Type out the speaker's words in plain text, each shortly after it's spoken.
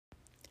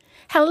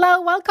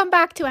Hello, welcome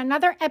back to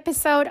another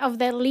episode of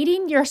the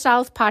Leading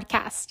Yourself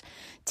podcast.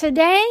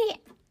 Today,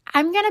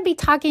 I'm going to be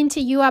talking to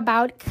you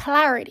about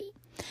clarity.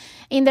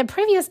 In the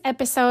previous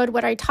episode,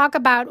 where I talk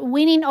about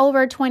winning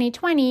over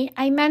 2020,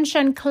 I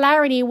mentioned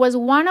clarity was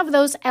one of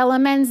those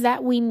elements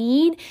that we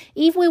need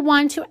if we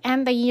want to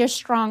end the year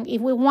strong, if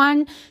we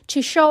want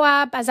to show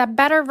up as a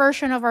better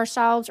version of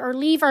ourselves or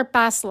live our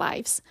best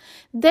lives.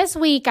 This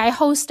week, I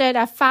hosted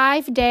a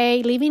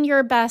 5-day Living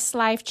Your Best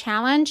Life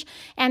challenge,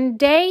 and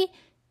day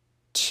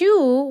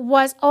 2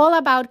 was all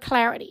about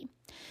clarity.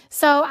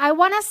 So I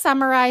want to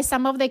summarize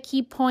some of the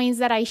key points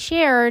that I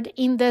shared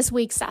in this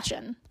week's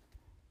session.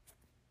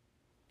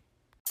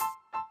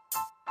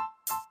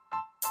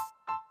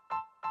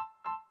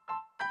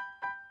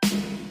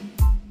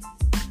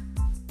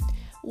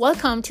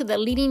 Welcome to the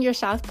Leading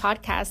Yourself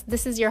podcast.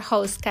 This is your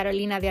host,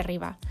 Carolina de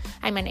Arriba.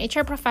 I'm an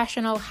HR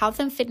professional, health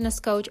and fitness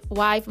coach,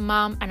 wife,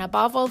 mom, and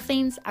above all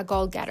things, a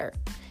goal-getter.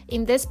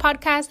 In this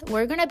podcast,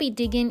 we're going to be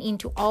digging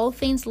into all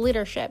things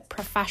leadership,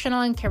 professional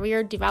and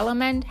career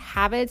development,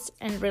 habits,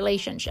 and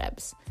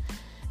relationships.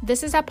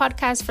 This is a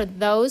podcast for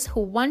those who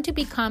want to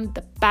become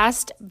the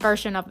best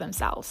version of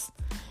themselves.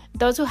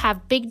 Those who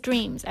have big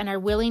dreams and are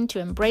willing to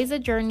embrace the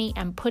journey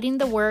and put in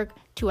the work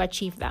to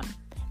achieve them.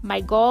 My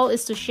goal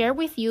is to share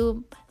with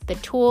you the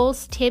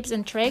tools, tips,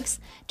 and tricks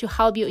to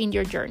help you in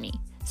your journey.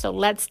 So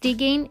let's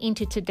dig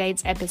into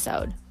today's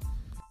episode.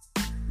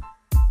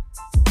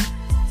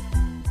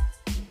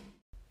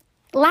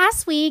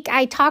 Last week,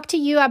 I talked to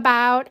you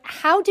about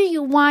how do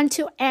you want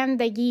to end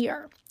the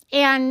year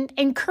and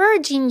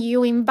encouraging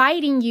you,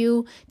 inviting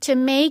you to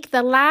make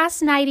the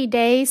last 90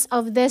 days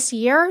of this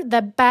year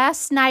the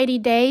best 90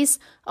 days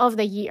of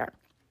the year.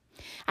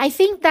 I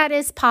think that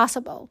is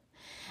possible.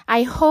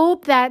 I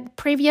hope that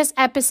previous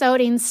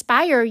episode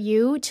inspire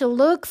you to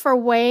look for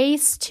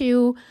ways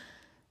to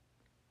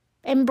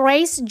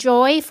embrace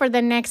joy for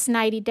the next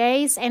 90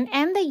 days and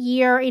end the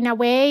year in a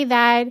way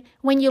that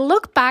when you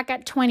look back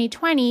at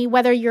 2020,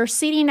 whether you're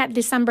sitting at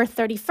December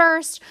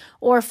 31st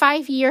or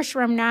 5 years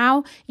from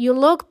now, you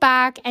look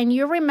back and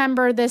you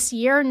remember this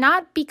year,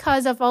 not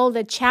because of all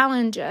the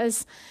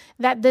challenges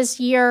that this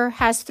year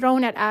has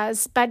thrown at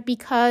us, but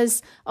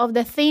because of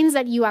the things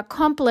that you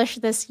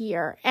accomplished this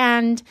year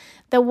and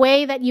the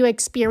way that you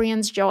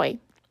experience joy.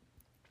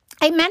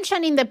 I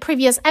mentioned in the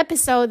previous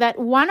episode that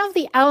one of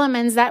the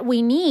elements that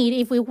we need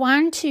if we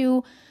want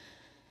to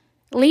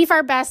live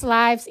our best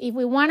lives, if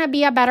we want to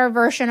be a better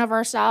version of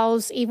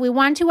ourselves, if we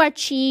want to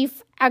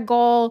achieve a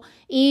goal,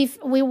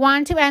 if we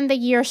want to end the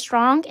year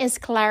strong, is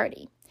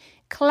clarity.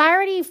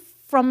 Clarity,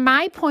 from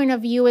my point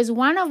of view, is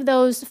one of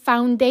those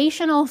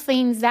foundational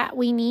things that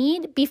we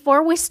need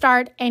before we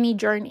start any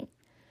journey.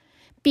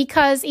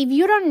 Because if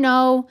you don't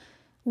know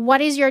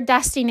what is your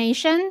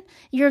destination,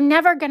 you're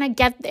never going to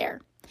get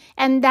there.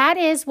 And that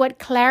is what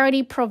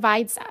clarity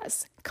provides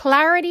us.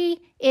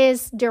 Clarity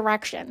is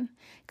direction.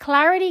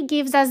 Clarity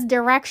gives us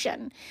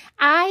direction.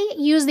 I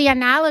use the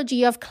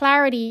analogy of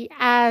clarity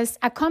as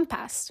a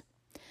compass.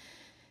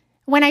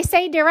 When I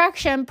say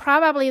direction,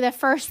 probably the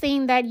first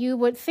thing that you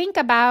would think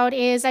about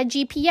is a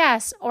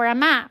GPS or a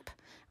map,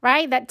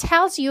 right? That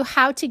tells you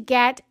how to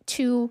get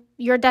to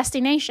your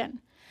destination.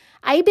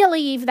 I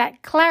believe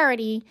that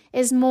clarity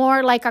is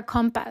more like a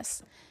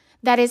compass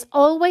that is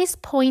always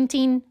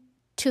pointing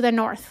to the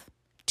north,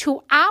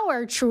 to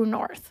our true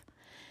north.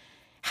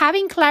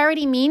 Having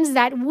clarity means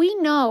that we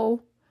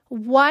know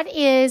what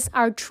is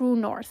our true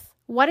north,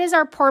 what is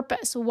our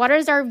purpose, what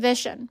is our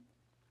vision,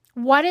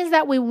 what is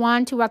that we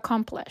want to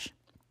accomplish.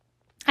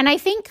 And I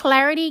think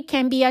clarity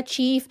can be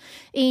achieved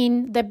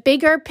in the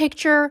bigger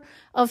picture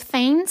of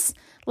things,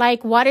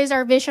 like what is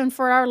our vision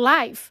for our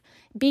life?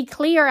 Be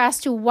clear as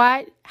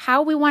to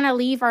how we want to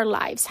live our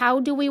lives. How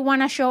do we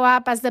want to show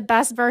up as the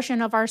best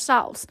version of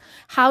ourselves?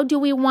 How do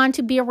we want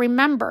to be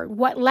remembered?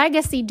 What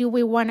legacy do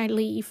we want to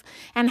leave?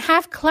 And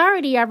have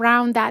clarity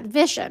around that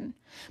vision.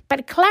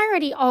 But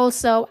clarity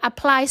also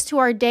applies to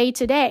our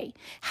day-to-day.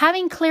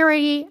 Having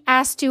clarity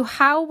as to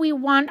how we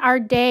want our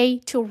day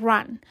to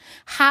run.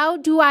 How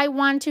do I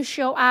want to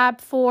show up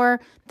for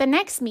the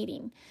next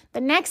meeting, the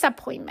next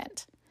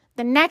appointment,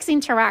 the next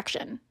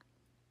interaction?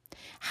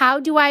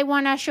 How do I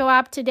want to show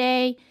up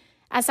today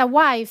as a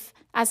wife,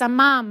 as a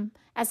mom,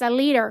 as a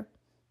leader?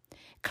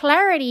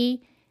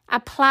 Clarity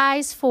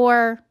applies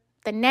for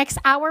the next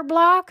hour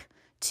block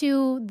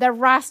to the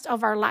rest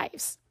of our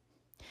lives.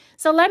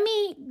 So let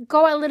me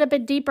go a little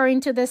bit deeper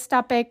into this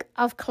topic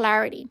of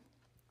clarity.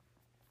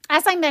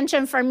 As I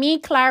mentioned, for me,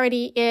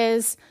 clarity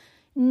is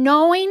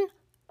knowing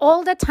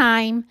all the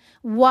time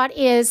what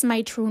is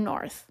my true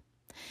north.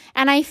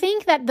 And I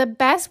think that the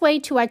best way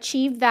to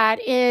achieve that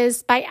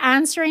is by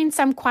answering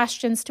some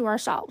questions to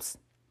ourselves.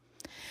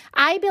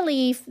 I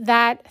believe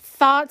that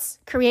thoughts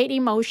create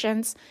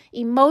emotions,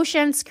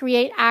 emotions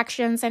create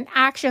actions, and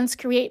actions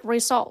create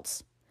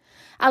results.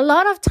 A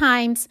lot of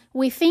times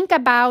we think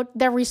about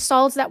the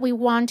results that we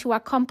want to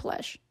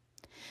accomplish,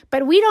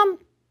 but we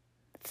don't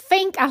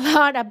think a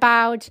lot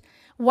about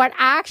what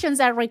actions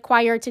are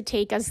required to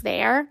take us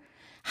there,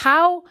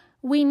 how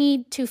we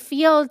need to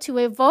feel to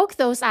evoke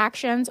those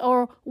actions,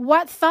 or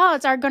what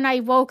thoughts are going to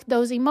evoke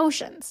those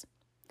emotions.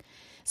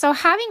 So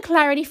having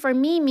clarity for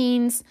me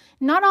means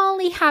not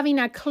only having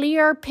a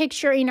clear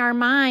picture in our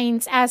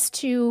minds as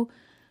to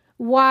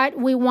what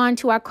we want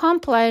to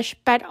accomplish,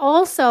 but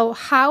also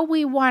how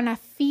we want to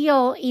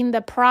feel in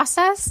the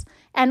process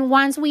and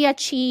once we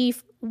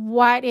achieve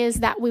what is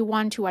that we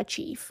want to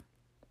achieve.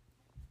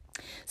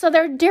 So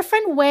there are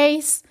different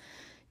ways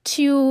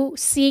to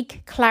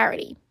seek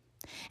clarity.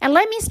 And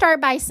let me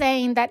start by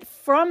saying that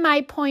from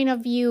my point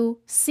of view,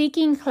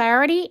 seeking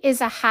clarity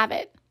is a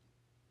habit.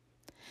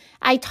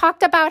 I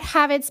talked about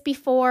habits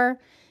before.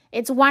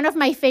 It's one of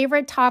my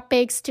favorite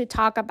topics to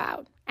talk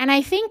about. And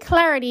I think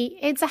clarity,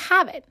 it's a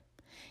habit.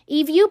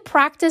 If you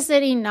practice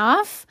it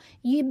enough,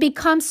 you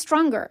become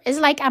stronger. It's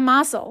like a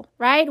muscle,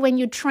 right? When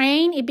you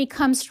train, it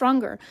becomes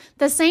stronger.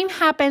 The same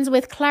happens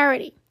with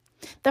clarity.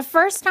 The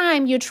first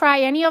time you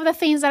try any of the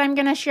things that I'm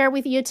going to share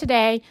with you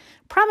today,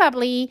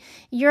 probably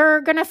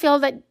you're going to feel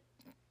that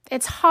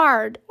it's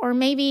hard, or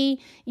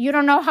maybe you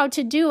don't know how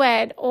to do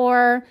it,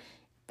 or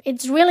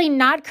it's really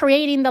not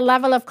creating the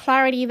level of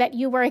clarity that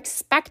you were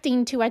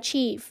expecting to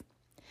achieve.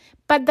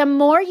 But the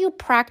more you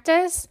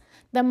practice,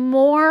 the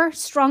more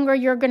stronger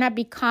you're going to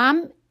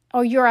become,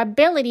 or your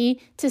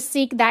ability to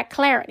seek that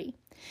clarity.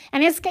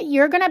 And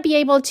you're going to be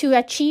able to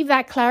achieve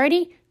that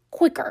clarity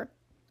quicker.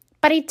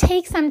 But it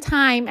takes some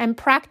time and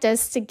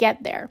practice to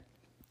get there.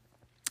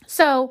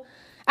 So,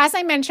 as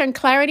I mentioned,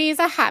 clarity is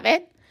a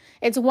habit.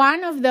 It's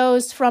one of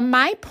those, from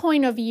my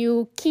point of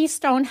view,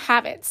 keystone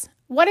habits.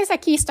 What is a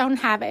keystone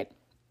habit?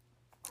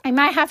 I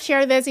might have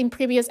shared this in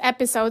previous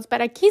episodes,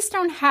 but a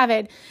keystone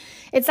habit,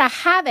 it's a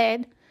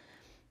habit,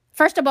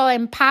 first of all,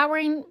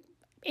 empowering.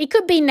 It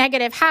could be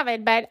negative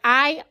habit, but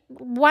I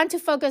want to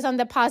focus on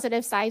the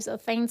positive sides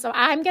of things. So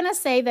I'm going to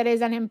say that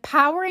it's an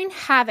empowering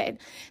habit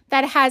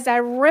that has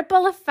a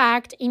ripple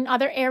effect in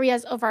other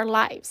areas of our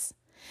lives.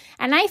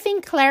 And I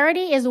think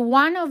clarity is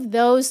one of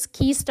those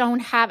keystone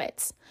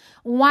habits.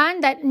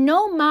 One that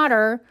no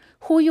matter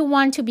who you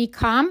want to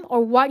become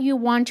or what you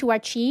want to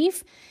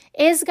achieve,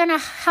 is going to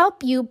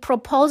help you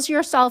propose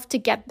yourself to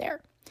get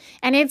there.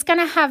 And it's going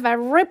to have a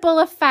ripple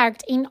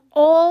effect in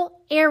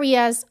all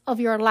areas of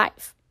your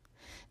life.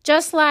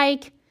 Just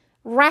like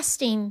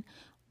resting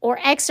or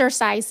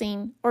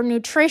exercising or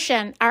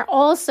nutrition are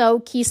also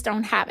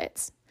keystone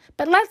habits.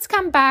 But let's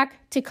come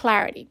back to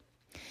clarity.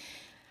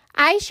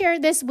 I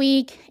shared this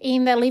week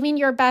in the Living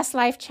Your Best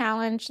Life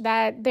Challenge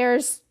that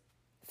there's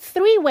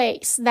 3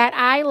 ways that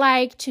I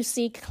like to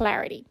seek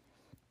clarity.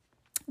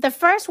 The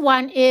first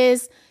one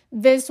is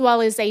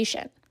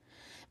visualization.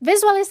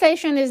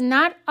 Visualization is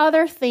not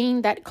other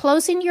thing than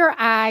closing your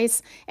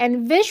eyes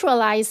and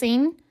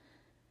visualizing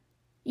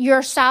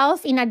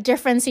yourself in a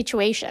different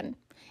situation.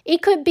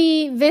 It could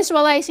be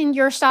visualizing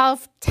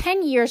yourself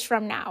 10 years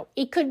from now.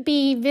 It could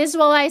be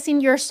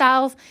visualizing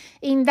yourself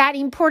in that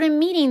important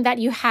meeting that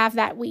you have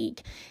that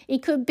week.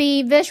 It could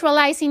be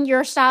visualizing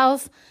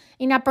yourself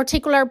in a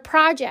particular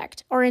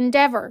project or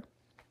endeavor.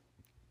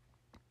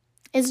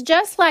 It's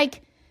just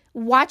like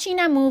watching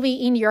a movie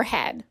in your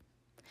head.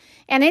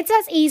 And it's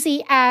as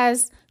easy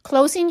as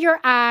closing your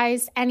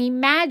eyes and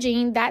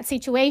imagining that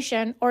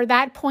situation or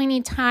that point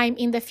in time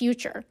in the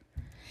future.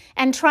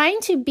 And trying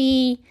to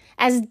be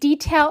as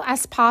detailed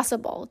as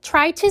possible.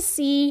 Try to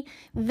see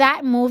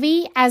that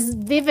movie as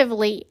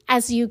vividly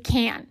as you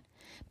can.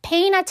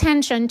 Paying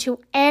attention to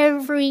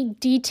every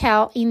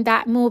detail in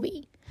that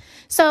movie.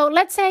 So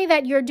let's say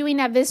that you're doing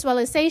a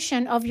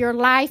visualization of your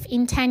life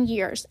in 10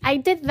 years. I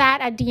did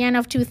that at the end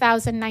of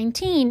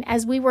 2019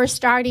 as we were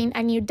starting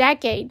a new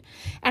decade.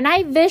 And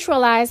I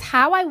visualized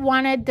how I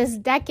wanted this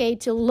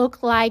decade to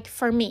look like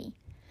for me.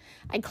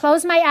 I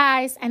close my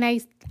eyes and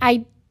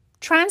I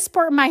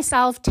transport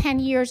myself 10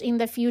 years in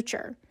the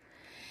future.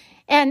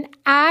 And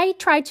I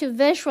try to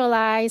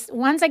visualize,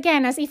 once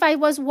again, as if I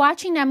was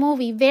watching a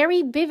movie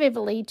very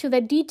vividly to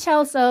the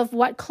details of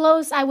what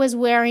clothes I was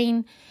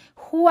wearing,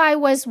 who I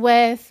was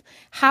with,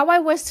 how I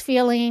was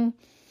feeling,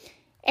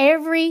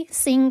 every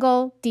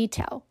single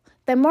detail.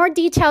 The more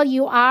detailed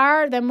you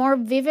are, the more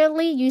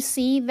vividly you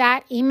see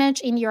that image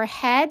in your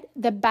head,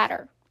 the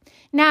better.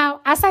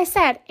 Now, as I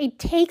said, it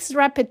takes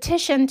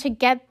repetition to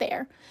get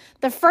there.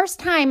 The first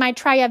time I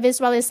tried a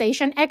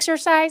visualization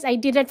exercise, I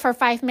did it for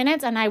 5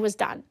 minutes and I was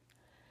done.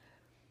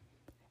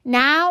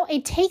 Now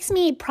it takes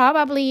me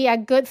probably a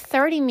good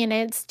 30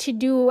 minutes to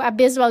do a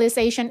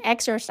visualization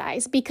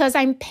exercise because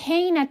I'm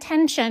paying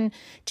attention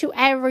to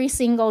every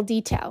single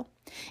detail.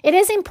 It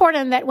is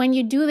important that when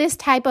you do this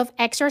type of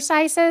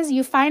exercises,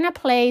 you find a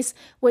place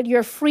where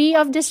you're free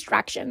of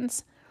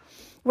distractions,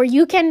 where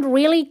you can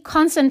really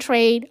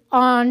concentrate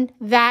on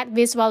that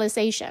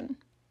visualization.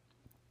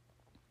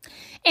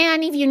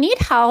 And if you need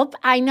help,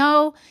 I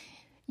know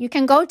you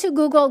can go to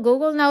Google.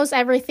 Google knows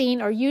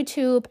everything, or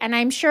YouTube, and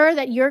I'm sure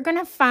that you're going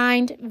to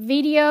find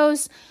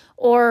videos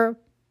or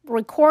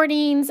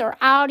recordings or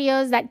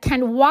audios that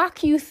can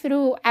walk you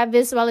through a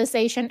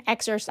visualization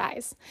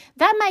exercise.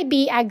 That might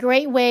be a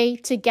great way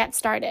to get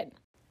started.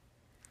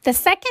 The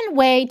second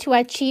way to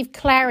achieve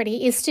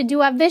clarity is to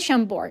do a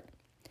vision board.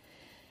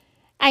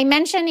 I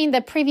mentioned in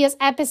the previous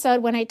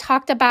episode when I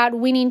talked about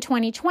winning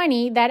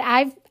 2020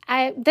 that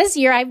this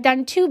year I've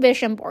done 2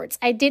 vision boards.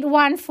 I did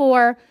one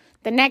for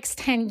the next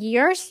 10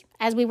 years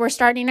as we were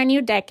starting a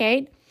new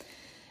decade.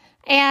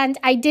 And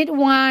I did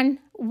one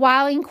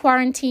while in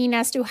quarantine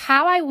as to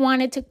how I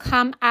wanted to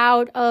come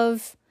out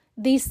of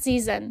this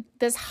season,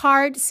 this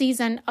hard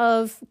season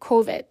of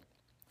COVID.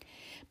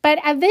 But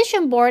a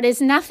vision board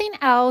is nothing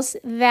else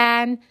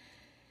than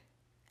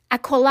a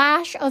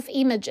collage of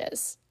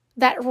images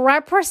that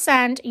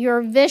represent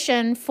your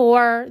vision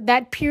for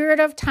that period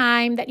of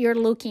time that you're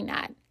looking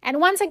at. And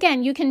once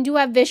again, you can do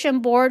a vision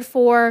board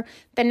for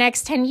the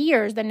next 10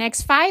 years, the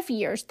next 5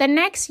 years, the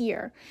next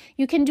year.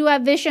 You can do a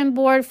vision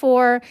board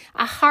for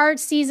a hard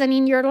season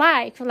in your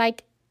life,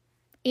 like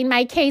in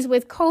my case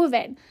with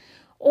COVID.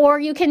 Or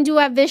you can do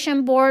a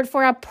vision board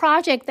for a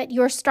project that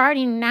you're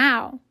starting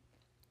now.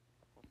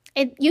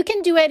 You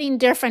can do it in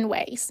different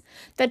ways.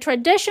 The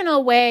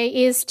traditional way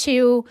is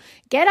to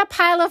get a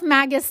pile of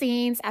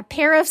magazines, a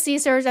pair of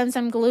scissors, and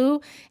some glue,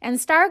 and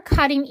start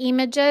cutting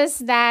images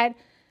that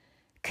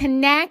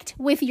connect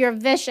with your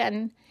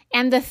vision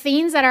and the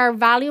things that are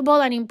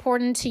valuable and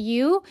important to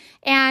you,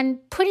 and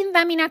putting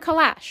them in a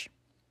collage.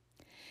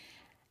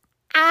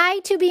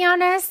 To be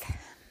honest,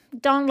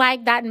 don't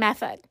like that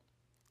method.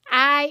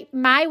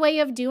 My way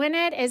of doing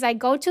it is I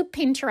go to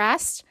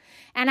Pinterest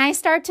and I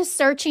start to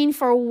searching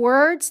for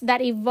words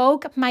that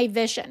evoke my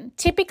vision.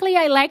 Typically,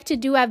 I like to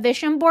do a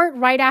vision board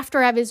right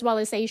after a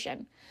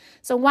visualization.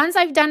 So once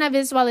I've done a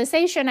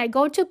visualization, I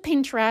go to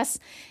Pinterest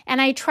and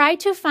I try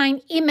to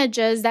find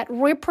images that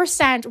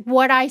represent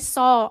what I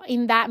saw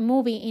in that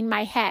movie in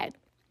my head.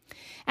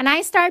 And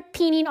I start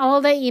pinning all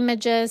the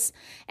images,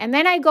 and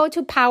then I go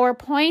to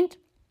PowerPoint.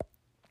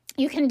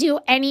 You can do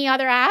any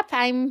other app.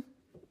 I'm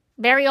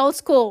very old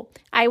school.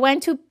 I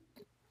went to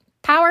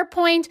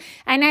PowerPoint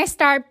and I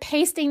start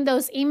pasting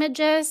those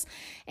images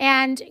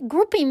and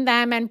grouping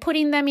them and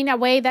putting them in a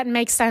way that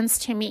makes sense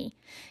to me.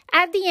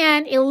 At the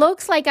end, it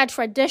looks like a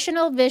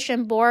traditional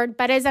vision board,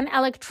 but is an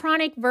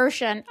electronic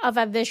version of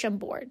a vision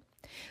board.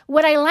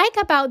 What I like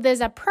about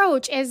this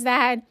approach is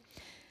that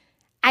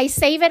I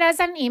save it as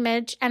an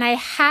image and I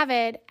have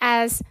it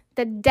as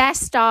the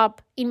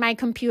desktop in my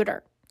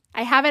computer.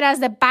 I have it as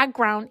the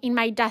background in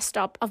my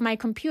desktop of my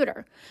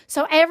computer.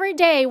 So every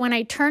day when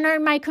I turn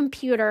on my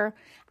computer,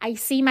 I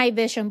see my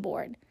vision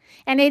board.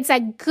 And it's a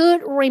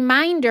good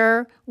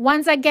reminder,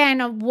 once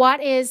again, of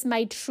what is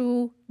my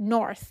true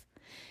north.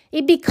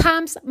 It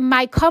becomes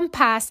my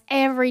compass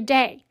every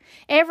day.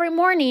 Every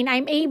morning,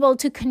 I'm able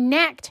to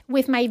connect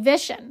with my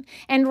vision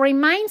and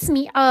reminds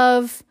me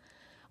of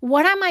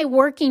what am I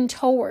working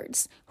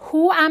towards?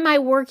 Who am I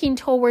working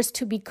towards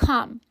to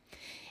become?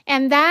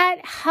 And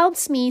that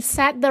helps me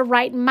set the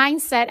right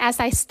mindset as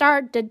I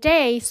start the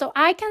day so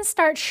I can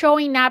start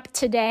showing up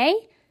today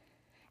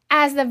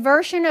as the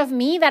version of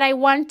me that I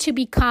want to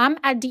become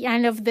at the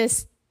end of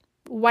this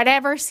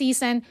whatever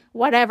season,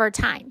 whatever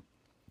time.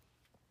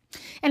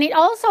 And it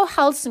also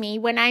helps me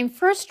when I'm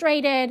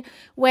frustrated,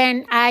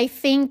 when I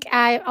think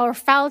or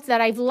felt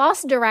that I've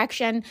lost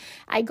direction.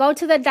 I go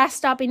to the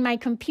desktop in my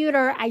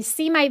computer, I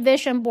see my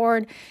vision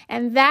board,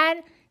 and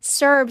that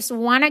serves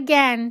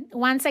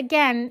once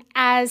again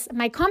as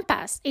my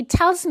compass. It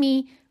tells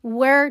me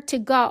where to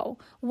go.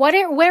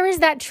 Where is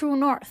that true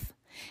north?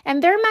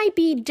 And there might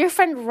be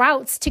different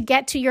routes to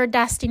get to your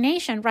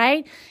destination,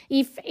 right?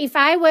 If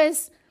I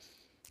was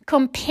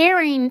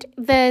comparing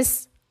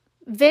this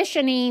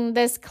visioning,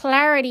 this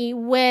clarity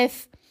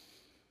with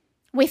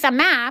a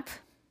map,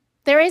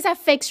 there is a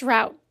fixed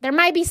route. There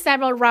might be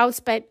several routes,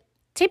 but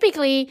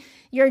typically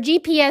your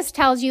GPS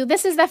tells you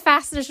this is the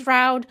fastest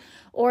route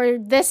or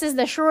this is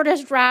the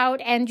shortest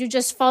route, and you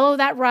just follow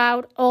that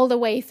route all the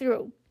way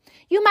through.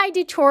 You might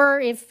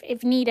detour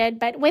if needed,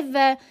 but with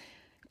the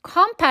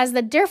compass,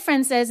 the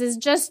difference is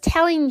just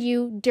telling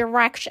you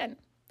direction.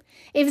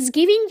 It's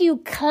giving you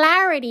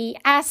clarity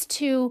as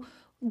to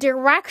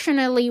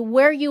directionally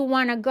where you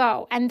want to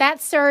go. And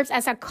that serves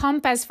as a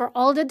compass for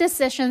all the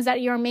decisions that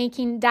you're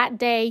making that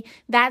day,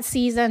 that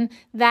season,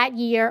 that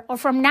year, or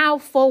from now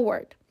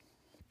forward.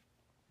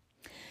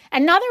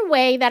 Another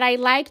way that I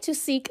like to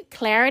seek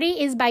clarity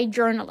is by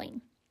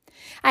journaling.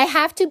 I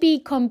have to be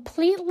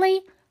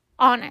completely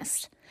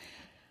honest.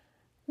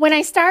 When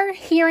I started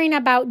hearing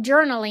about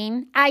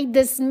journaling, I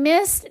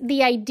dismissed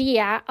the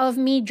idea of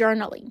me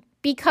journaling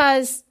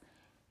because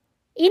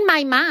in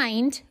my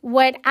mind,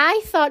 what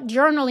I thought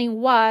journaling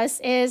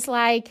is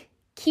like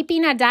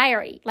keeping a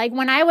diary. Like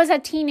when I was a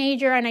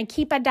teenager and I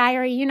keep a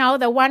diary,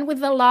 the one with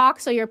the lock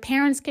so your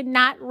parents could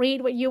not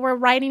read what you were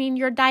writing in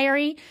your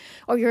diary,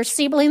 or your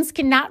siblings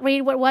could not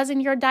read what was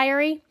in your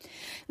diary.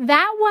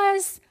 That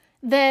was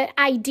the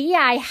idea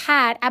I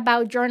had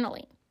about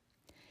journaling.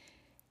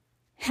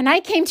 And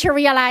I came to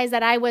realize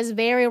that I was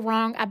very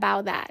wrong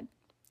about that.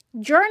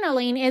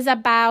 Journaling is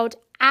about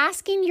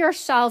asking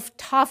yourself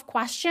tough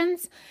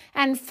questions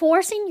and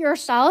forcing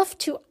yourself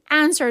to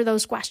answer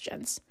those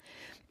questions.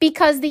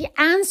 Because the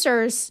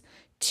answers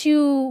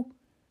to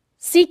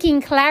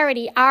seeking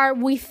clarity are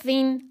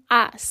within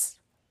us.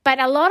 But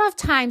a lot of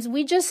times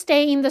we just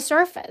stay in the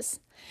surface.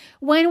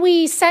 When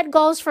we set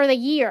goals for the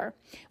year,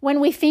 when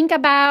we think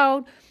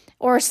about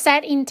or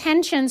set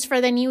intentions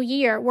for the new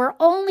year, we're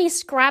only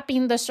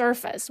scratching the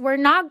surface. We're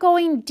not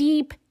going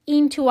deep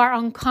into our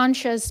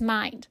unconscious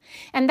mind.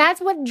 And that's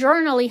what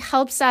journaling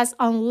helps us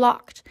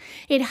unlock.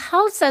 It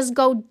helps us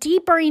go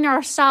deeper in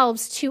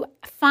ourselves to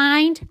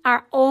find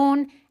our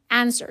own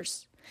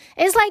answers.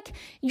 It's like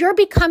you're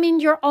becoming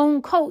your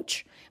own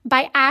coach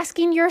by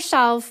asking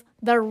yourself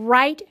the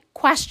right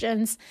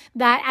questions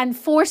and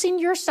forcing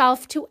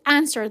yourself to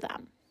answer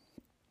them.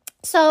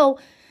 So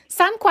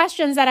some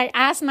questions that I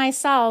ask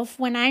myself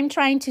when I'm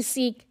trying to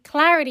seek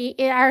clarity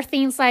are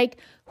things like,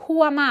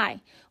 who am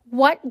I?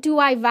 What do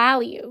I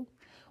value?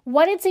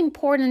 What is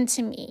important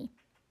to me?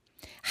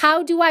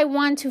 How do I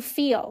want to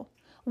feel?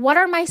 What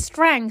are my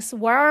strengths?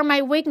 What are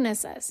my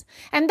weaknesses?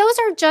 And those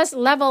are just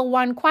level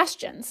 1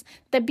 questions.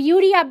 The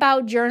beauty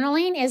about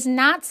journaling is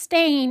not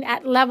staying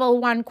at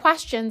level 1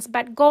 questions,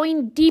 but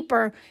going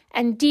deeper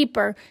and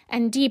deeper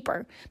and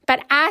deeper,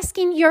 but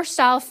asking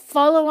yourself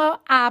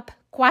follow-up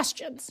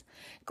questions.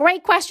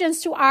 Great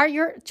questions to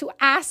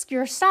ask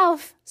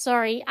yourself,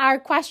 are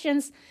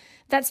questions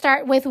that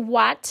start with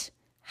what,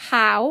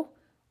 how,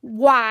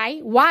 why.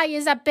 Why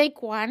is a big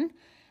one.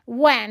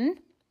 When.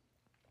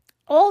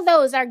 All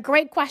those are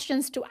great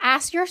questions to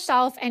ask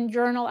yourself and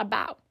journal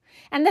about.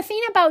 And the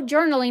thing about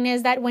journaling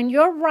is that when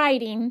you're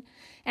writing,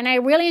 and I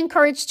really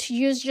encourage to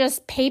use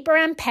just paper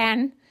and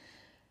pen,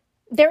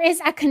 there is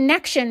a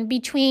connection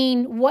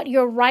between what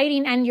you're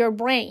writing and your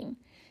brain.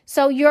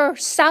 So you're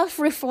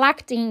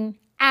self-reflecting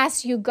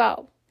as you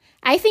go.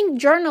 I think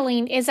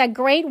journaling is a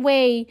great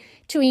way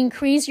to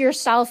increase your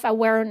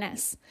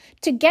self-awareness,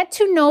 to get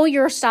to know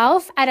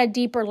yourself at a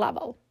deeper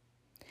level.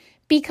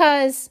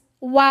 Because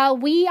while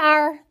we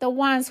are the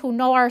ones who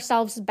know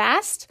ourselves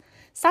best,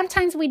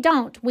 sometimes we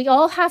don't. We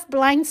all have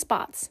blind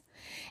spots.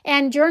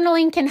 And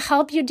journaling can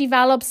help you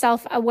develop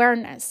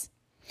self-awareness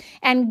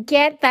and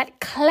get that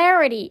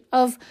clarity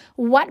of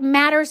what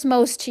matters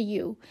most to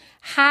you,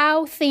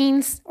 how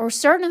things or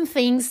certain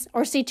things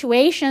or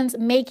situations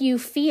make you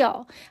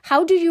feel.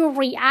 How do you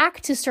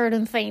react to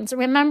certain things?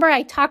 Remember,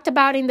 I talked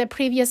about in the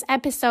previous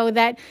episode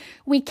that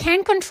we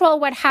can't control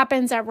what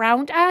happens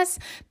around us,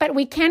 but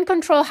we can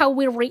control how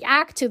we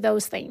react to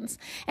those things.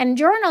 And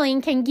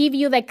journaling can give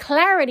you the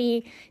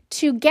clarity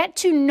to get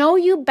to know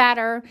you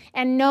better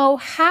and know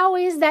how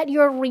is that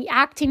you're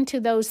reacting to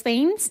those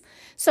things.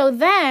 So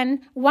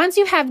then, once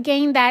you have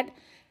gained that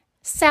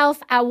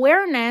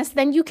self-awareness,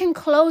 then you can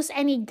close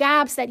any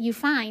gaps that you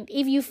find.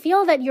 If you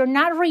feel that you're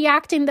not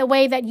reacting the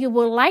way that you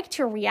would like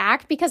to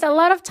react, because a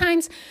lot of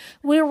times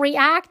we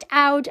react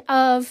out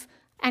of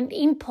an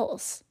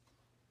impulse.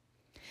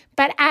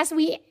 But as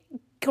we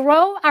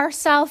grow our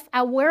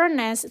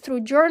self-awareness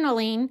through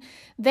journaling,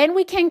 then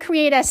we can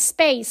create a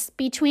space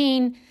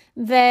between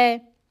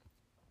the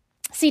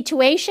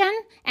situation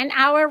and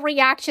our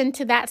reaction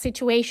to that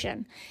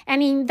situation.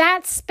 And in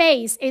that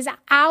space is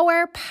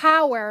our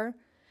power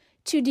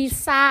to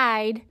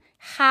decide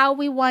how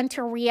we want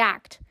to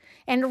react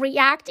and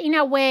react in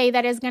a way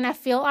that is going to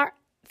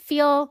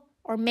feel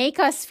or make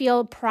us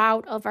feel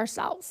proud of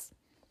ourselves.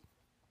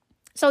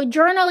 So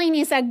journaling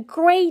is a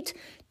great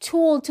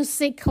tool to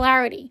seek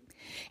clarity.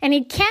 And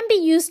it can be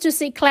used to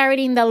seek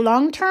clarity in the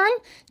long term,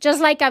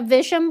 just like a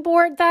vision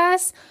board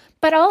does,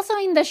 but also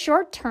in the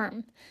short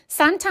term.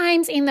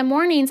 Sometimes in the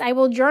mornings, I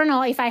will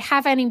journal if I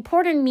have an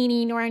important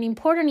meeting or an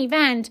important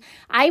event.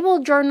 I will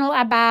journal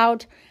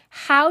about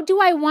how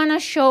do I want to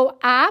show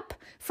up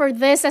for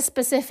this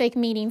specific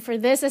meeting, for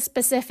this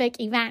specific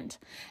event.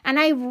 And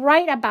I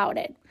write about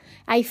it.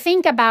 I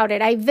think about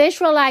it. I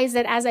visualize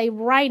it as I'm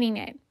writing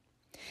it.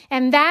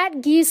 And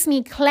that gives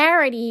me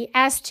clarity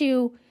as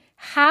to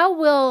how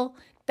will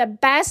the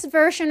best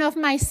version of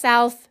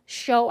myself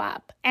show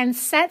up, and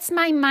sets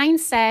my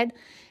mindset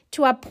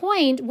to a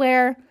point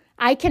where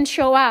I can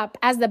show up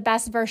as the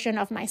best version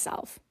of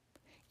myself,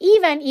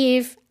 even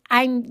if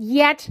I'm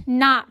yet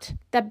not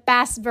the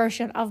best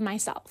version of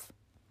myself.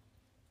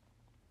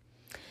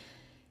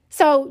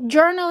 So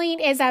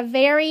journaling is a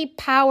very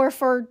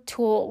powerful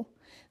tool.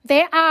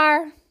 There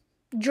are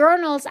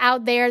journals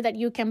out there that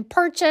you can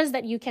purchase,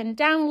 that you can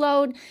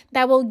download,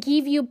 that will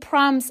give you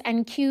prompts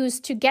and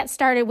cues to get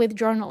started with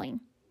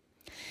journaling.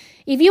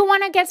 If you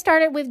want to get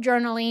started with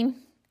journaling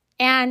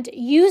and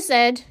use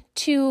it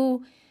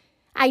to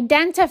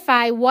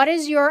identify what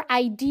is your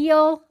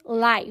ideal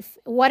life,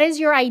 what is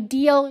your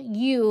ideal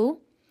you,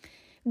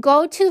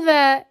 go to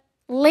the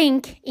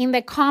link in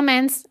the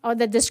comments or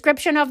the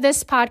description of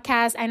this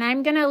podcast, and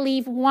I'm going to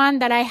leave one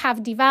that I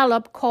have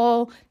developed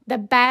called The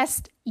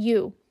Best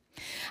You.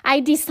 I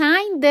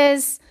designed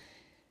this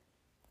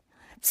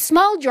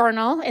small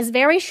journal. It's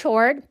very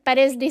short, but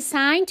it's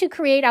designed to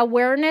create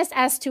awareness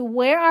as to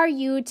where are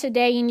you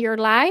today in your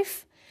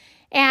life,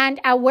 and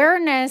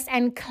awareness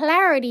and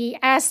clarity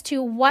as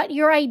to what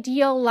your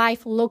ideal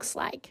life looks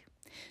like.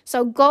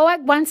 So go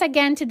once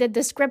again to the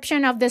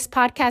description of this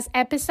podcast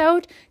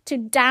episode to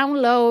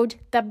download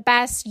The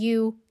Best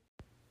You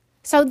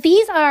So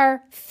these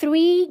are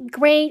 3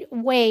 great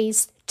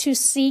ways to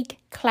seek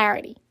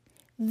clarity: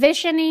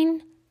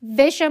 visioning,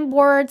 vision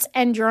boards,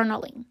 and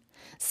journaling.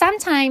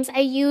 Sometimes I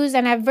use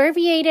an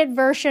abbreviated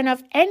version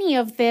of any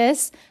of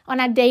this on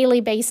a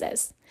daily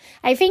basis.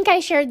 I think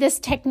I shared this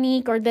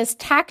technique or this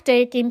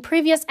tactic in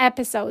previous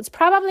episodes,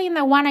 probably in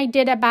the one I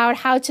did about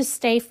how to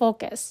stay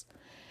focused.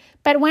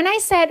 But when I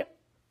said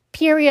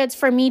periods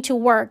for me to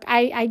work,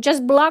 I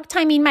just block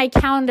time in my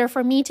calendar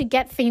for me to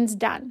get things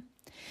done.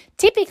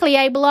 Typically,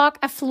 I block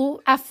a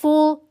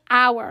full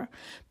hour,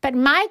 but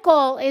my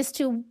goal is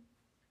to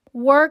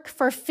work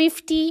for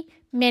 50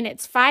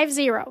 minutes,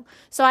 50.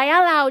 So I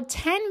allow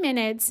 10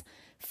 minutes,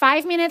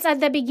 5 minutes at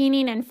the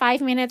beginning and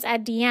 5 minutes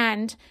at the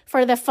end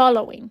for the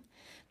following.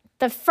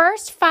 The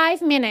first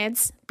 5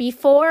 minutes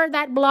before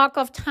that block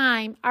of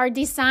time are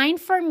designed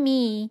for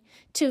me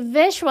to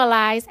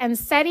visualize and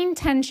set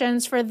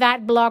intentions for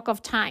that block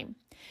of time.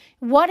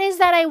 What is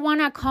that I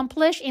want to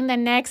accomplish in the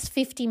next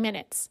 50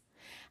 minutes?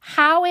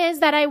 How is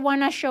that I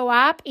want to show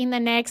up in the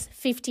next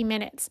 50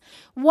 minutes?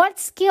 What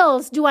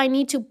skills do I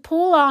need to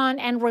pull on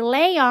and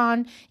rely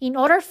on in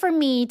order for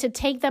me to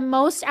take the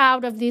most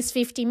out of these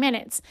 50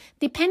 minutes?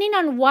 Depending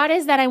on what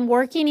is that I'm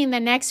working in the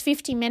next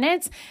 50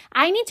 minutes,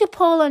 I need to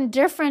pull on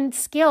different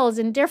skills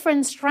and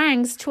different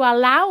strengths to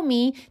allow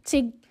me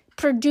to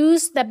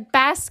produce the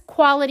best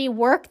quality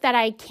work that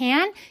I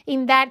can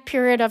in that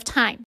period of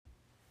time.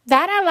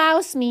 That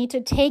allows me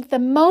to take the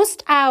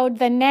most out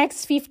the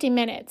next 50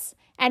 minutes.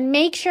 And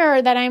make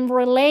sure that I'm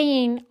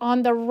relying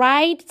on the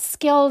right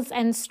skills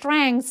and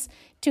strengths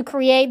to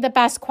create the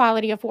best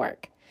quality of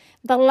work.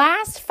 The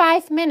last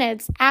 5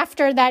 minutes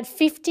after that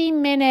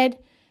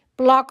 50-minute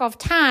block of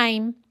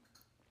time,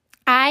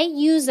 I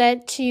use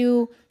it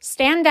to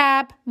stand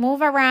up,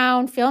 move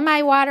around, fill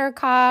my water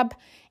cup,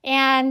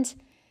 and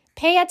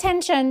pay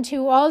attention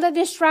to all the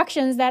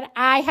distractions that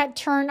I had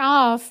turned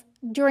off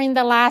during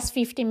the last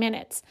 50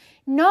 minutes.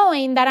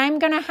 Knowing that I'm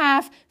going to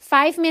have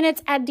 5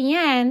 minutes at the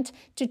end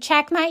to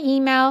check my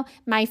email,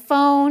 my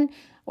phone,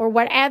 or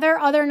whatever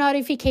other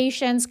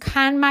notifications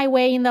come my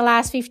way in the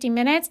last 50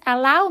 minutes,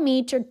 allow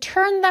me to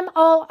turn them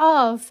all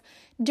off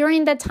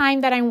during the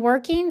time that I'm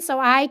working so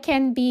I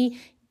can be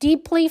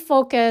deeply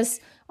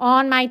focused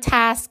on my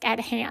task at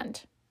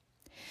hand.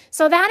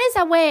 So that is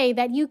a way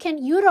that you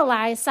can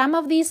utilize some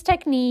of these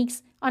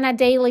techniques on a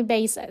daily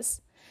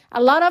basis.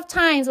 A lot of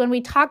times when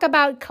we talk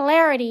about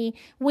clarity,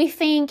 we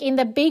think in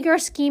the bigger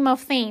scheme of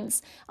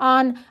things,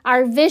 on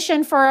our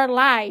vision for our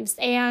lives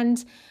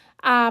and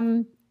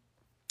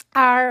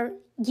our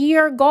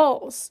year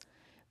goals.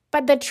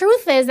 But the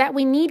truth is that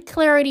we need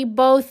clarity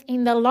both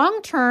in the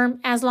long term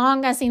as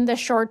long as in the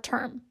short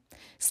term.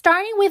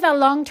 Starting with a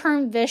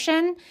long-term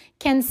vision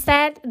can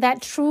set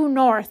that true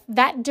north,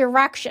 that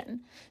direction.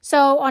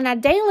 So on a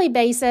daily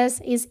basis,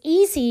 it's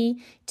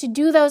easy to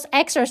do those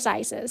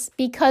exercises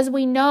because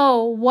we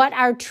know what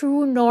our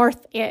true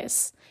north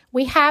is.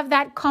 We have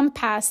that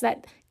compass,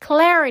 that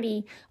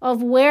clarity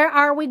of where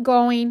are we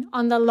going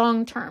on the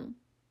long term.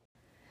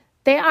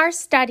 There are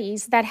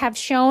studies that have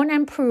shown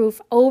and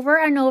proved over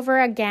and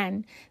over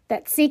again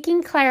that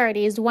seeking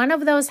clarity is one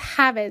of those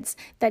habits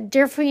that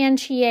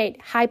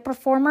differentiate high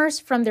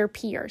performers from their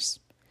peers.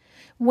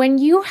 When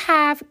you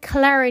have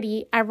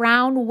clarity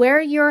around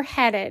where you're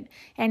headed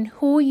and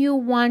who you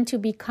want to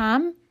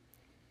become,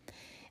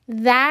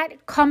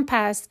 that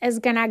compass is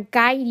going to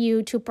guide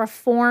you to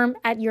perform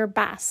at your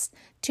best,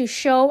 to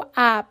show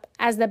up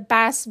as the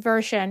best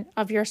version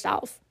of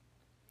yourself.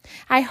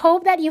 I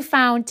hope that you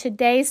found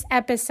today's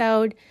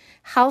episode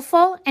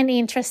helpful and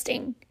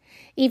interesting.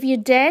 If you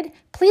did,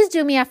 please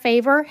do me a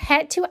favor,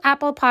 head to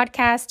Apple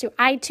Podcasts, to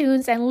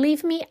iTunes, and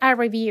leave me a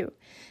review.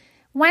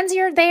 Once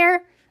you're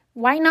there,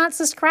 why not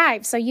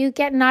subscribe so you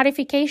get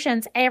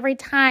notifications every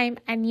time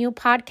a new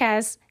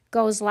podcast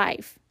goes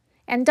live?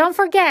 And don't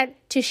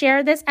forget to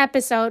share this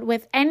episode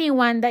with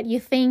anyone that you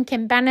think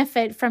can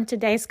benefit from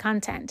today's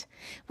content.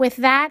 With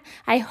that,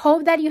 I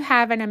hope that you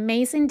have an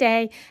amazing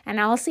day, and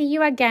I'll see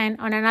you again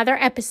on another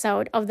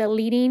episode of the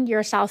Leading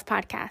Yourself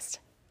podcast.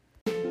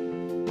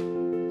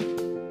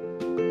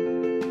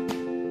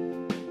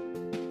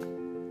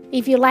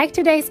 If you like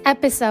today's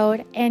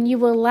episode and you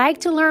would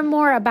like to learn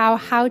more about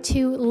how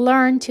to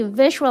learn to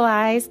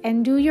visualize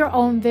and do your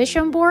own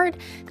vision board,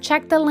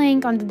 check the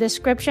link on the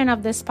description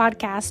of this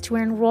podcast to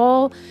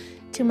enroll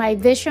to my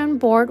vision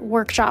board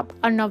workshop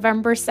on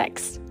November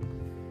 6th.